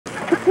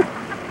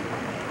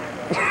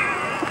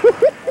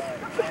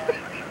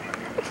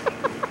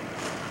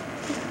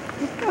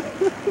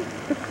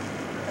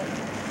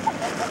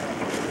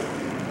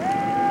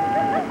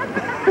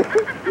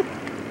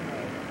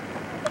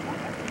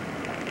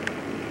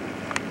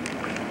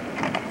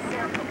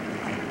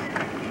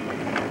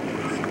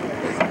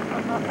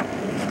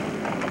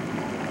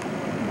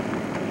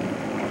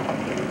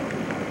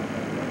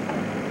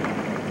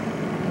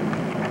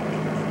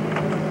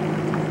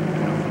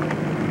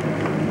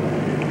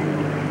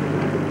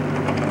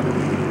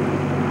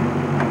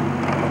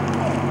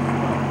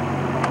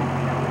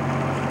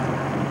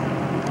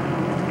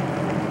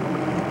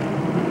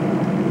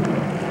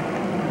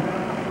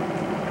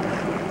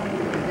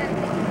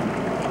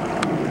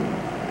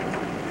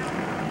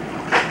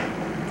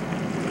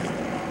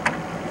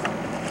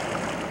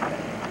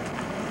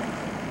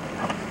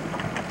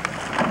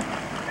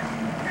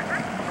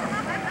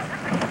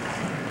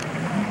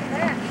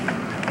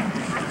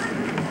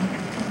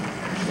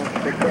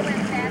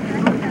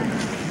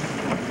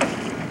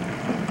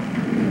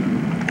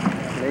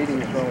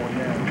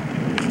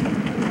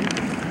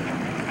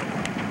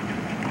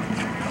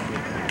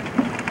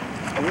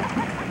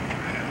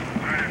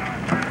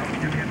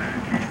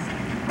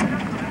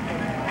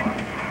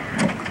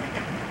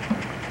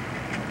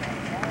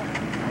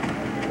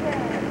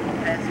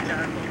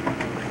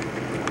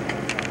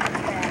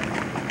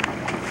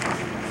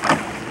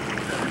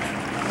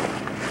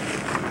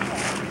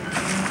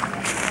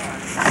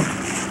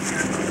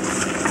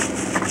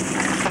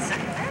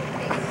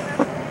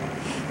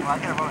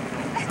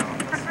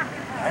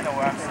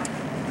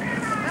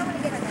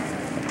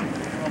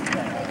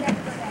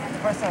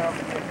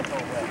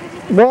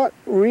What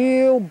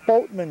real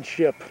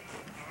boatmanship.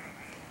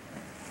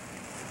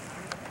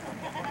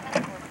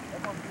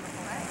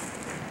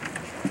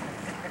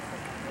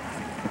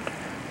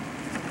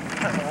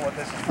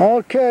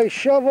 Okay,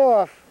 shove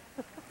off.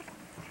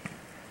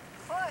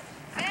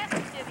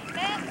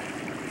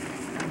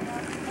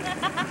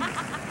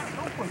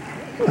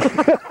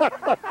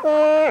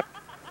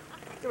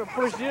 Gonna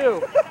push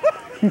you.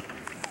 Gee,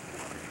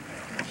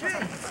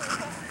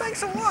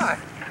 thanks a lot.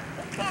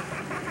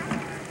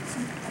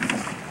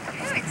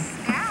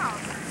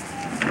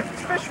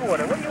 It's fish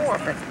water. What do you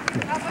want?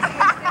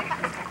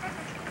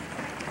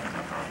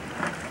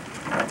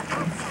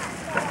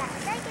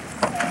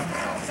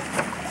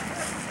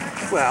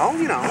 Well,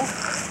 you know.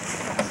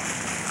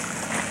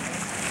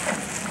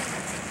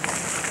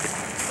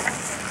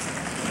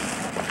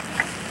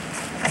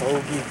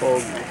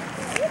 Bogey.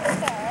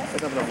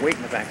 There's not enough weight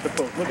in the back.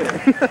 Look at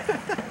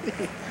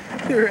it.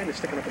 Your hand is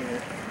sticking up in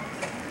here.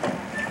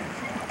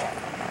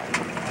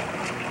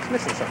 It's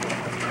missing something.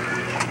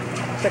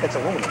 It's like it's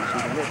aluminum, so you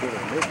might be able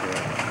to make it.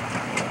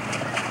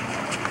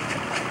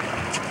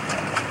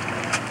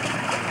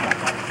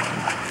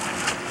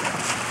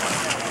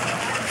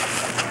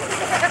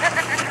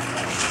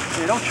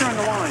 Yeah, don't turn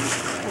the line.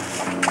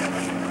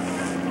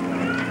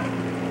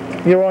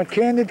 You're on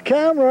candid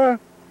camera.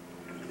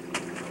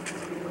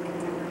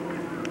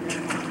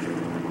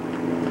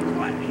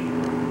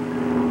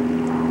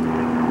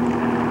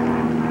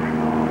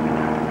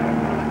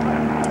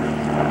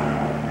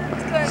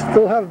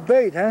 Still have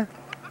bait, huh?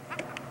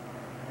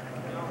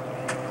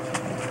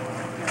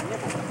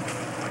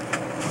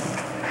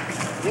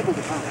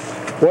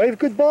 Wave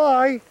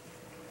goodbye.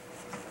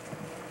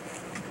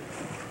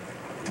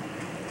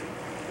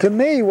 To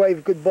me,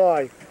 wave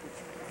goodbye.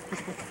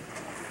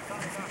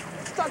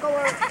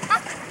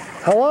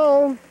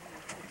 Hello?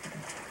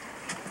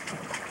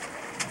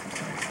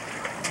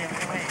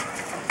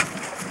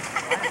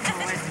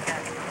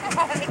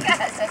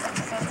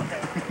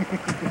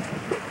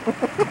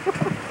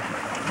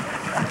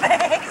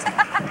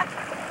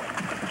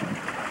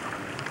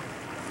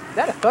 Is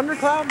that a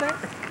thundercloud there?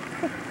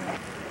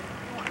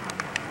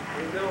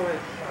 You know it.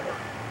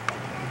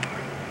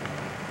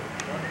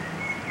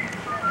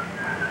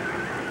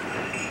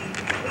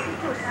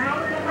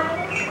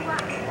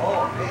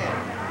 Oh, man.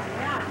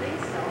 Yeah, I think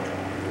so.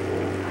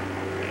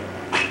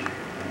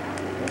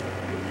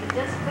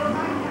 Just go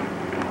on.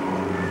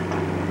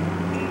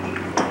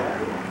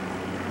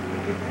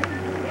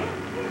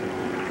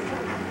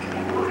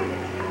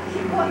 She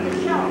bought the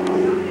shell.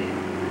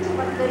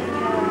 But the,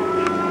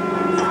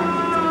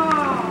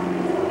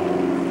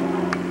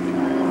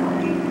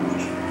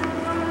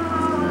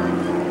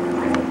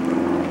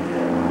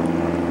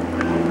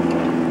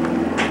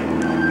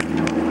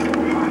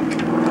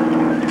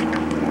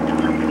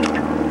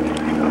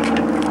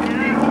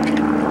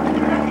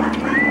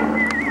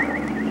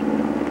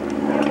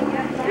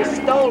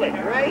 stolen,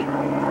 right?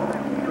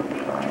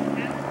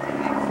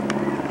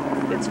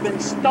 It's been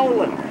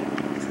stolen.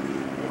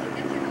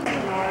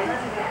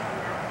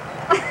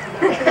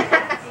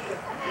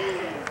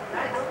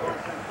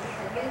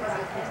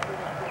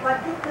 But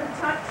you can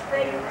touch the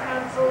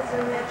utensils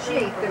in that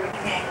sheet.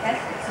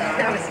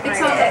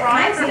 It's on the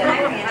rise in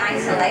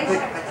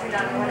isolation.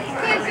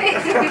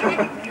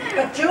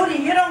 But Judy,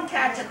 you don't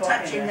catch it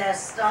touching their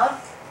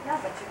stuff. No,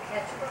 but you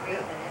catch it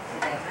breathing into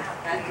their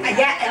mouth.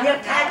 Yeah, and you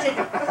catch it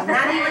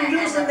not even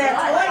using in that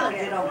toilet,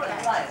 you don't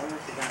catch it.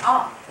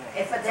 Oh,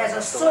 if there's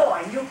a sore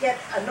and you get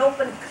an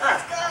open cut,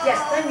 yes,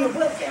 then you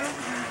will get it.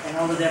 And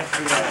all of that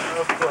free.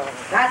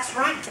 That's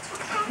right.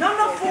 No,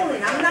 no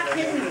fooling, I'm not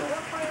kidding you.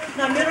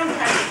 No, you don't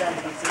catch that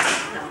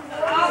disease, no.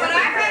 Oh, but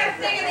I read a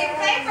thing in the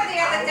paper the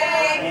other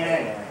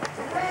day.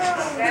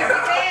 Very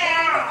bad.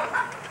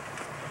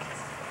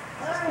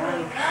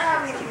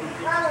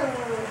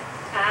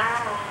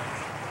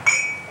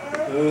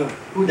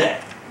 Who that?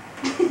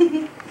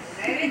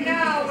 They didn't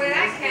know where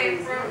that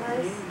came from.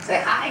 Say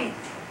hi.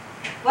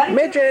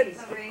 Midget!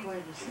 I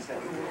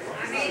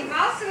mean,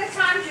 most of the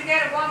times you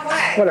get it one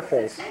way. What a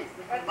face.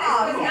 But this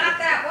was not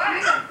that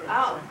way.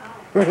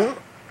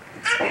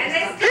 And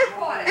they still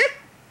caught it.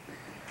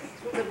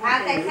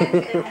 How'd they catch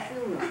it?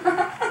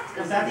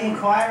 Was that the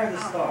Inquirer or the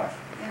Star?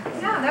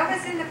 No, that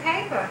was in the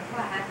paper.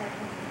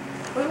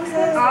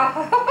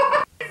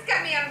 Oh, it's got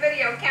me on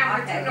video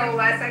camera too, no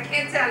less. I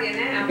can't tell you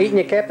now. Eating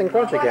your Captain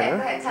Crunch again,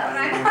 huh?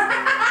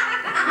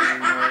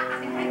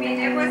 I mean,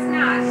 it was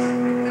not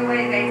the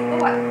way they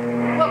thought.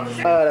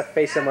 Oh, the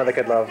face a mother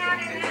could love.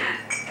 Not in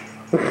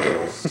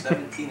that.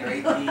 17 or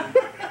 18.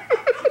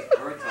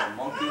 Birds or a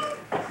monkey.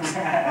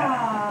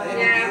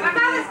 Yeah, my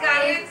mother's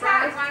got it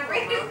inside. Want to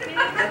read it? Did you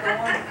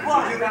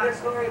read that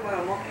story about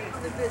a monkey?